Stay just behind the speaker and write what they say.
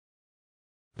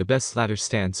The best ladder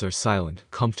stands are silent,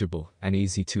 comfortable, and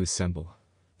easy to assemble.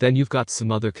 Then you've got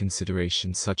some other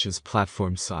considerations such as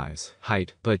platform size,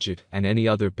 height, budget, and any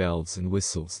other bells and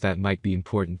whistles that might be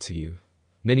important to you.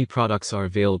 Many products are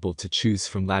available to choose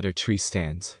from ladder tree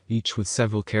stands, each with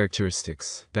several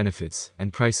characteristics, benefits,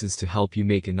 and prices to help you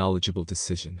make a knowledgeable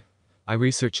decision. I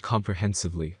researched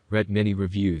comprehensively, read many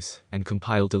reviews, and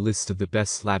compiled a list of the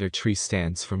best ladder tree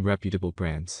stands from reputable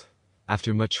brands.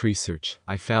 After much research,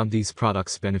 I found these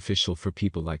products beneficial for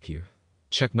people like you.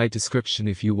 Check my description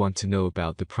if you want to know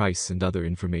about the price and other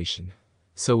information.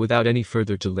 So without any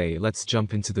further delay, let's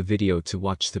jump into the video to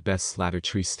watch the best ladder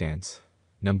tree stands.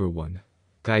 Number 1.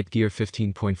 Guide Gear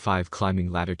 15.5 Climbing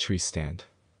Ladder Tree Stand.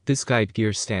 This guide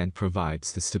gear stand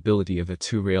provides the stability of a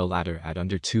 2-rail ladder at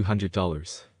under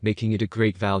 $200, making it a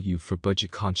great value for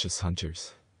budget-conscious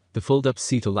hunters. The fold-up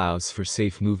seat allows for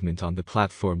safe movement on the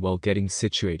platform while getting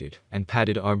situated, and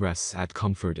padded armrests add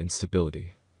comfort and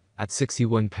stability. At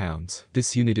 61 pounds,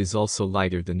 this unit is also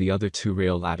lighter than the other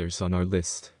 2-rail ladders on our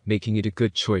list, making it a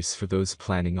good choice for those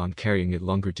planning on carrying it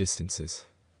longer distances.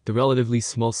 The relatively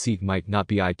small seat might not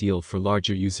be ideal for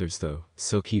larger users though,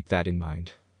 so keep that in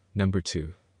mind. Number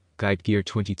 2. Guide Gear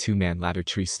 22-Man Ladder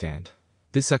Tree Stand.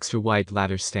 This extra-wide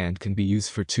ladder stand can be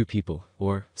used for 2 people,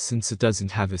 or, since it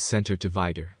doesn't have a center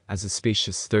divider, as a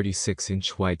spacious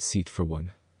 36-inch wide seat for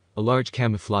 1. A large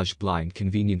camouflage blind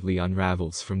conveniently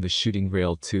unravels from the shooting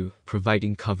rail too,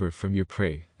 providing cover from your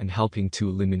prey and helping to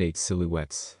eliminate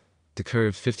silhouettes. The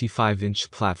curved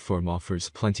 55-inch platform offers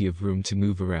plenty of room to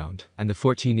move around, and the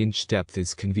 14-inch depth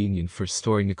is convenient for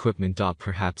storing equipment.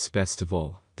 Perhaps best of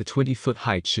all, the 20-foot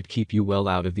height should keep you well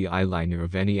out of the eyeliner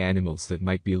of any animals that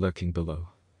might be lurking below.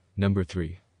 Number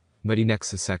 3. Muddy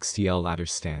Nexus XTL Ladder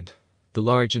Stand. The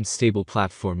large and stable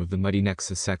platform of the Muddy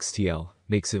Nexus XTL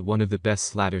makes it one of the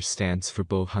best ladder stands for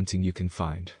bow hunting you can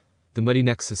find. The Muddy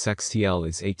Nexus XTL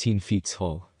is 18 feet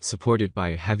tall, supported by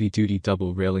a heavy-duty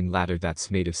double-railing ladder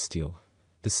that's made of steel.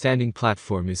 The standing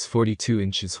platform is 42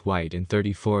 inches wide and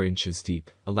 34 inches deep,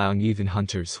 allowing even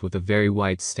hunters with a very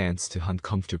wide stance to hunt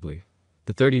comfortably.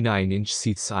 The 39-inch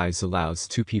seat size allows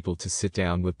 2 people to sit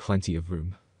down with plenty of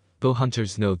room. Bow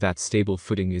hunters know that stable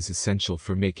footing is essential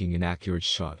for making an accurate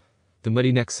shot. The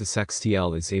Muddy Nexus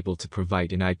XTL is able to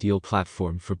provide an ideal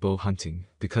platform for bow hunting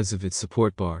because of its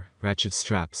support bar, ratchet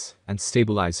straps, and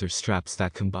stabilizer straps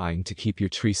that combine to keep your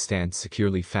tree stand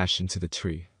securely fashioned to the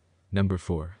tree. Number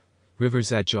 4.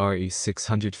 River's Edge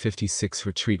RE656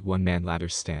 Retreat 1-Man Ladder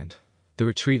Stand. The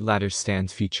Retreat Ladder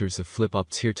Stand features a flip-up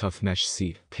tear-tough mesh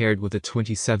seat paired with a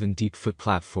 27-deep foot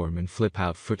platform and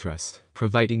flip-out footrest,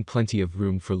 providing plenty of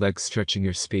room for leg stretching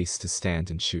your space to stand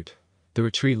and shoot. The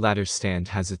Retreat Ladder Stand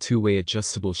has a 2-way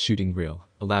adjustable shooting rail,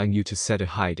 allowing you to set a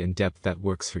height and depth that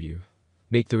works for you.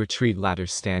 Make the Retreat Ladder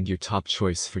Stand your top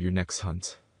choice for your next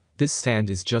hunt. This stand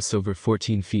is just over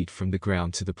 14 feet from the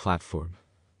ground to the platform.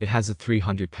 It has a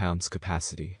 300 pounds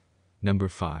capacity. Number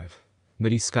 5.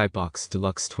 Muddy Skybox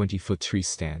Deluxe 20-Foot Tree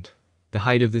Stand. The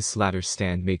height of this ladder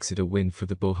stand makes it a win for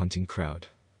the bow hunting crowd.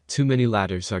 Too many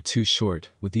ladders are too short.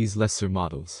 With these lesser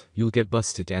models, you'll get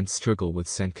busted and struggle with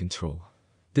scent control.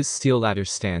 This steel ladder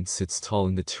stand sits tall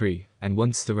in the tree, and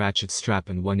once the ratchet strap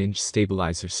and 1-inch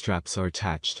stabilizer straps are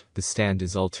attached, the stand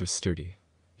is ultra sturdy.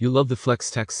 You'll love the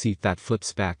FlexTech seat that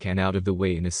flips back and out of the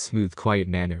way in a smooth, quiet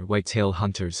manner. Whitetail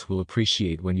hunters will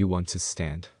appreciate when you want to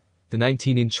stand. The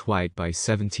 19-inch wide by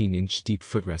 17-inch deep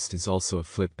footrest is also a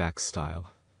flip-back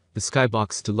style. The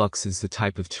Skybox Deluxe is the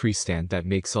type of tree stand that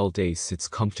makes all-day sits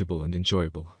comfortable and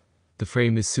enjoyable. The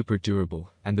frame is super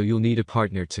durable, and though you'll need a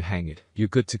partner to hang it, you're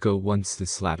good to go once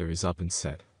this ladder is up and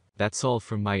set. That's all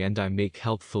from my end. I make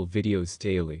helpful videos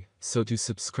daily, so do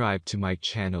subscribe to my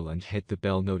channel and hit the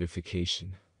bell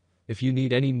notification. If you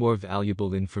need any more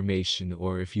valuable information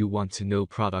or if you want to know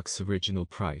product's original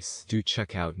price, do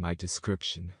check out my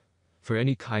description. For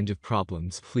any kind of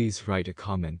problems, please write a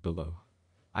comment below.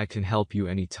 I can help you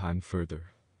anytime further.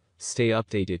 Stay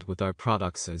updated with our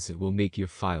products as it will make your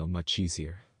file much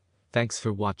easier. Thanks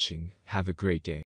for watching, have a great day.